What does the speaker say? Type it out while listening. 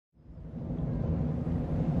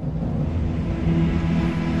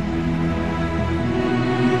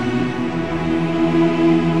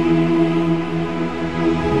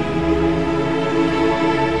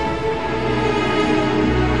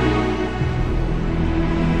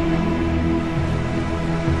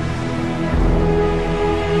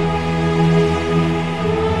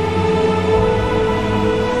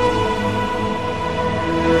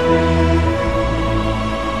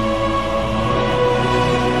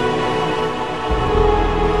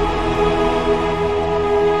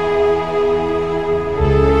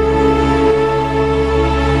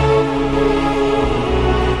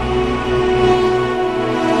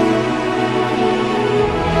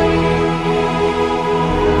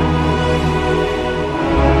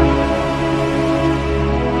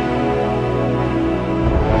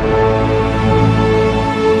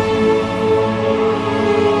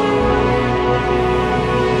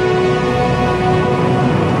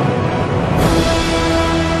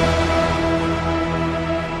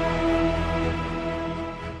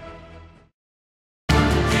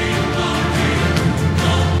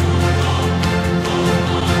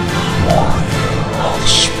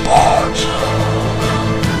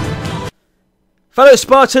Fellow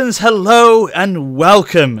Spartans, hello and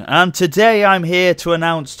welcome, and today I'm here to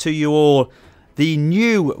announce to you all the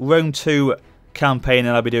new Rome 2 campaign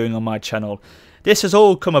that I'll be doing on my channel. This has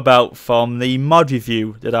all come about from the mod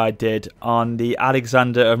review that I did on the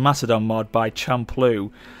Alexander of Macedon mod by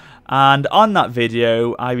Champloo. And on that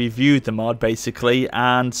video I reviewed the mod basically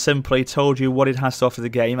and simply told you what it has to offer the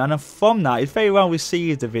game, and from that it's very well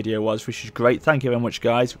received, the video was, which is great. Thank you very much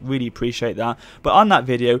guys, really appreciate that. But on that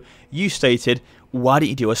video you stated, why don't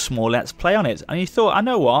you do a small let's play on it? And you thought, I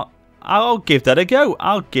know what, I'll give that a go.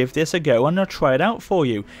 I'll give this a go and I'll try it out for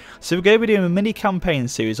you. So we're going to be doing a mini campaign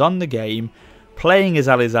series on the game, playing as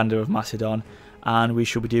Alexander of Macedon, and we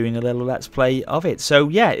shall be doing a little let's play of it. So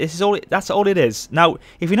yeah, this is all. That's all it is. Now,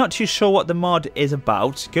 if you're not too sure what the mod is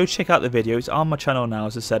about, go check out the video. It's on my channel now,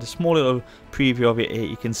 as I said. A small little preview of it here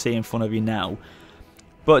you can see in front of you now.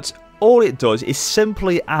 But all it does is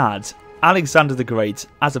simply add Alexander the Great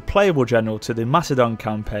as a playable general to the Macedon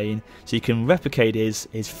campaign, so you can replicate his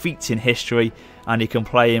feats in history, and you can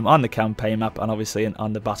play him on the campaign map and obviously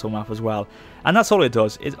on the battle map as well. And that's all it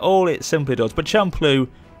does. It's all it simply does. But Champloo,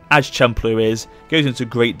 as Champloo is, goes into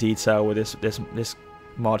great detail with this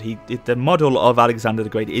mod. The model of Alexander the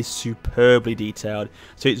Great is superbly detailed,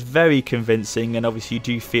 so it's very convincing, and obviously you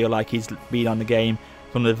do feel like he's been on the game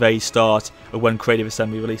from the very start of when Creative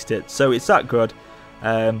Assembly released it. So it's that good.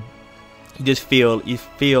 You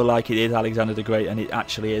feel like it is Alexander the Great, and it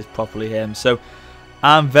actually is properly him. So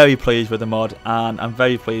I'm very pleased with the mod, and I'm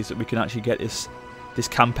very pleased that we can actually get this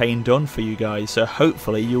campaign done for you guys. So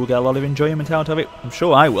hopefully you will get a lot of enjoyment out of it. I'm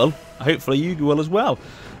sure I will. Hopefully you will as well.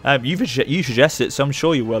 You suggested it, so I'm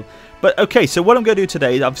sure you will. But okay, so what I'm going to do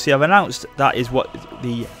today is, obviously I've announced that is what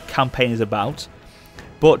the campaign is about,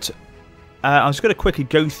 but I'm just going to quickly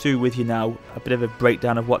go through with you now a bit of a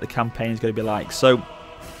breakdown of what the campaign is going to be like. So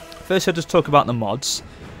first I'll just talk about the mods.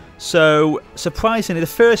 So surprisingly, the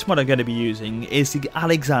first mod I'm going to be using is the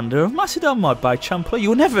Alexander of Macedon mod by Champloo. You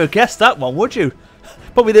would never have guessed that one, would you?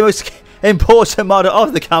 Probably the most important mod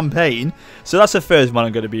of the campaign. So that's the first mod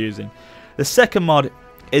I'm going to be using. The second mod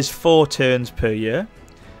is 4 turns per year,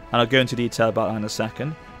 and I'll go into detail about that in a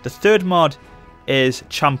second. The third mod is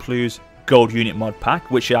Champloo's Gold Unit mod pack,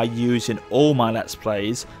 which I use in all my Let's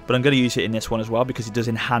Plays, but I'm going to use it in this one as well because it does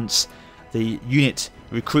enhance the unit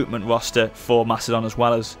recruitment roster for Macedon as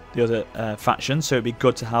well as the other factions, so it'd be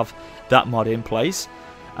good to have that mod in place.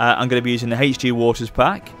 I'm going to be using the HG Waters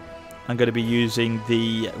pack. I'm going to be using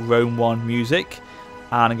the Rome 1 music,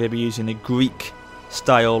 and I'm going to be using the Greek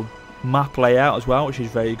style map layout as well, which is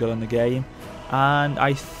very good on the game. And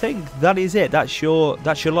I think that is it. That's your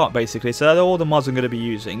lot basically. So that's all the mods I'm going to be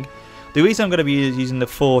using. The reason I'm going to be using the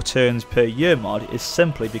 4 turns per year mod is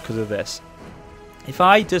simply because of this. If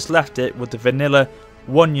I just left it with the vanilla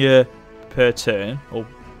 1 year per turn, or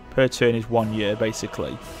per turn is 1 year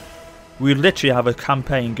basically, we literally have a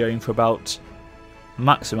campaign going for about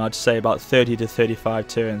maximum, I'd say about 30 to 35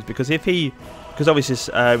 turns, because obviously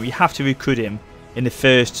you have to recruit him in the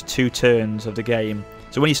first 2 turns of the game.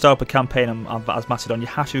 So when you start up a campaign as Macedon, you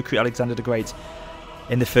have to recruit Alexander the Great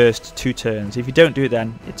in the first 2 turns. If you don't do it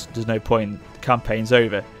then, there's no point, the campaign's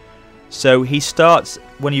over. So he starts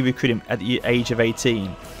when you recruit him at the age of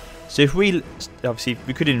 18. So if we obviously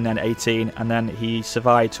recruited him then at 18 and then he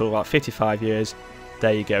survived till about 55 years,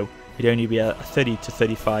 there you go. It'd only be a 30 to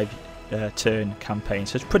 35 turn campaign.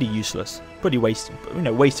 So it's pretty useless, pretty waste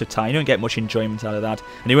of time. You don't get much enjoyment out of that,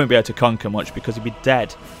 and he won't be able to conquer much because he'll be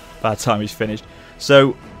dead by the time he's finished.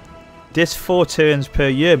 So this 4 turns per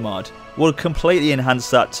year mod will completely enhance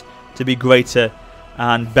that to be greater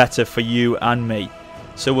and better for you and me.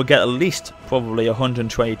 So we'll get at least probably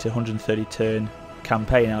 120 to 130 turn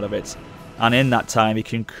campaign out of it, and in that time he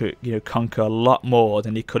can conquer a lot more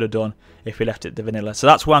than he could have done if we left it the vanilla. So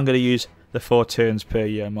that's why I'm going to use the 4 turns per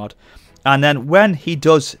year mod. And then when he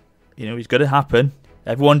does, it's going to happen.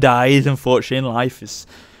 Everyone dies, unfortunately, in life.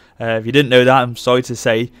 If you didn't know that, I'm sorry to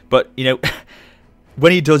say, but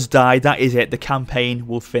when he does die, that is it. The campaign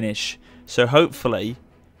will finish. So hopefully,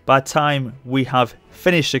 by the time we have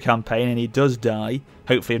finished the campaign and he does die,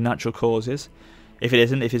 hopefully of natural causes. If it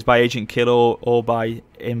isn't, if it's by agent kill or by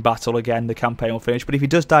in battle again, the campaign will finish. But if he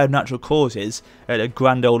does die of natural causes at a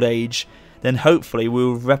grand old age, then hopefully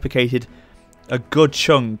we'll have replicated a good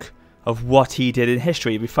chunk of what he did in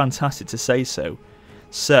history. It'd be fantastic to say so.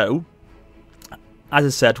 So, as I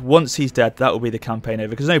said, once he's dead, that will be the campaign over.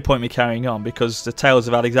 Because there's no point in me carrying on, because the Tales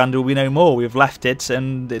of Alexander will be no more. We've left it,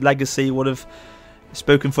 and the legacy would have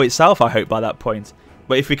spoken for itself, I hope, by that point.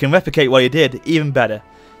 But if we can replicate what he did, even better.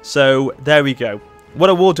 So there we go. What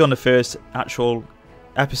I will do on the first actual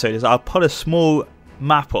episode is I'll put a small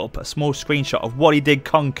map up, a small screenshot of what he did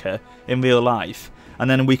conquer in real life, and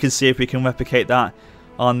then we can see if we can replicate that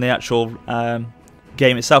on the actual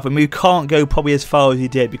game itself. And we can't go probably as far as he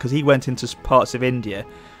did because he went into parts of India,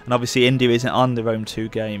 and obviously India isn't on the Rome 2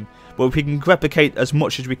 game. But if we can replicate as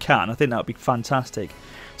much as we can, I think that would be fantastic.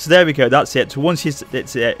 So there we go, that's it. So once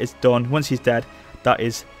it's done, once he's dead, that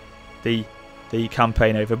is the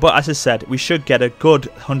campaign over. But as I said, we should get a good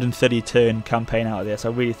 130 turn campaign out of this. I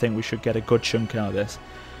really think we should get a good chunk out of this.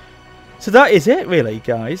 So that is it really,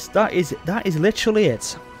 guys. That is literally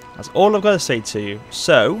it. That's all I've got to say to you.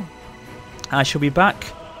 So I shall be back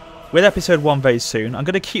with episode 1 very soon. I'm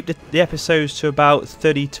going to keep the episodes to about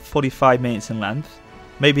 30 to 45 minutes in length.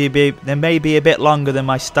 They may be a bit longer than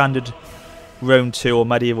my standard Rome 2 or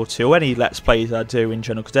Medieval 2 or any Let's Plays I do in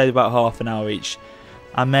general, because they're about half an hour each.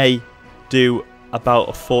 I may do about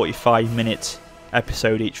a 45-minute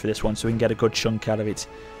episode each for this one, so we can get a good chunk out of it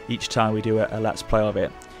each time we do a Let's Play of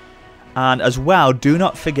it. And as well, do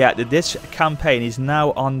not forget that this campaign is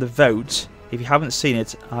now on the vote. If you haven't seen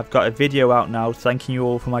it, I've got a video out now thanking you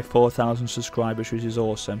all for my 4,000 subscribers, which is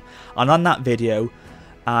awesome. And on that video,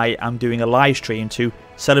 I am doing a live stream to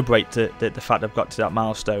celebrate the fact I've got to that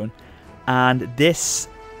milestone. And this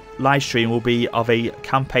live stream will be of a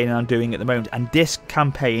campaign I'm doing at the moment. And this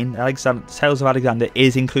campaign, Tales of Alexander,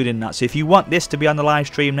 is included in that. So if you want this to be on the live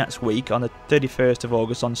stream next week, on the 31st of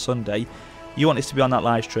August, on Sunday, you want this to be on that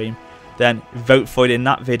live stream, then vote for it in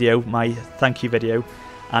that video, my thank you video.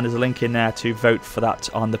 And there's a link in there to vote for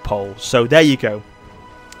that on the poll. So there you go.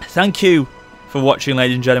 Thank you for watching,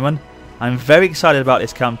 ladies and gentlemen. I'm very excited about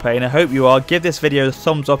this campaign. I hope you are. Give this video a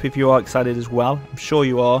thumbs up if you are excited as well. I'm sure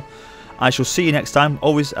you are. I shall see you next time.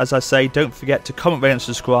 Always, as I say, don't forget to comment, rate and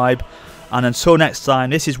subscribe. And until next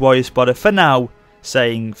time, this is WarriorofSparta for now,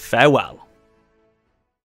 saying farewell.